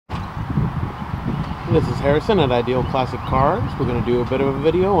This is Harrison at Ideal Classic Cars. We're going to do a bit of a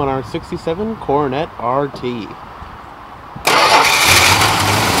video on our 67 Coronet RT. Here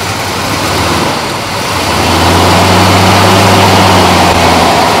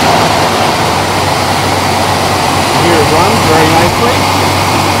it runs very nicely.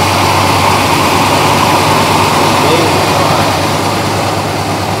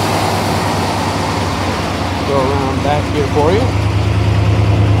 Go around back here for you.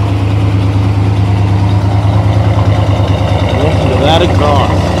 That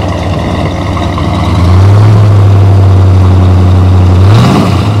exhaust.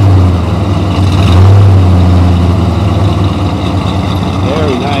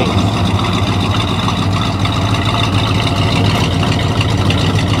 Very nice.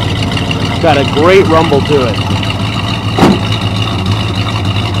 It's got a great rumble to it.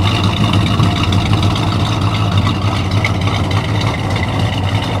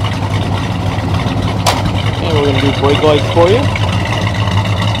 And we're going to do brake lights for you.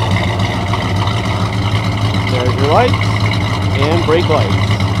 There's your lights and brake lights.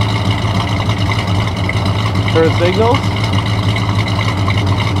 Turn signals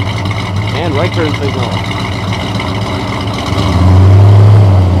and right turn signal.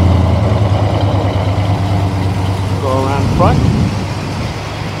 Go around the front.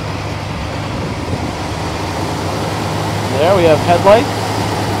 There we have headlights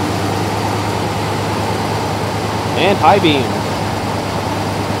and high beams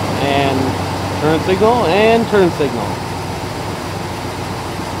and turn signal and turn signal.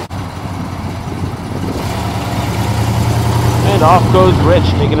 And off goes Rich,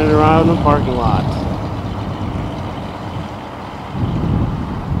 taking it around the parking lot.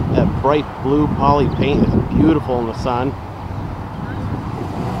 That bright blue poly paint is beautiful in the sun.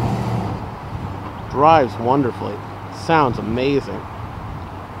 Drives wonderfully. Sounds amazing.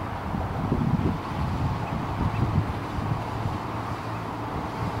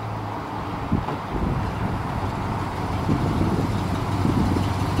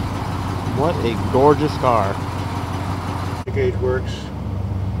 What a gorgeous car. The gauge works.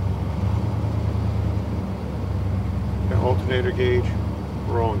 The alternator gauge.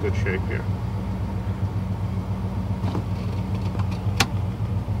 We're all in good shape here.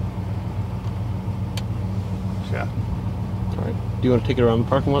 Yeah. Alright. Do you want to take it around the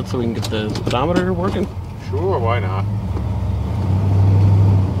parking lot so we can get the speedometer working? Sure, why not?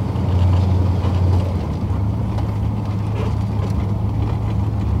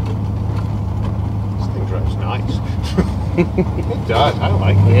 Nice. It does. I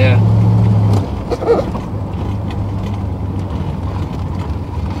like it. Yeah.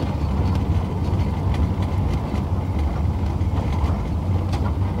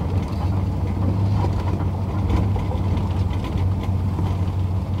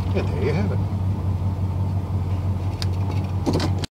 And there you have it.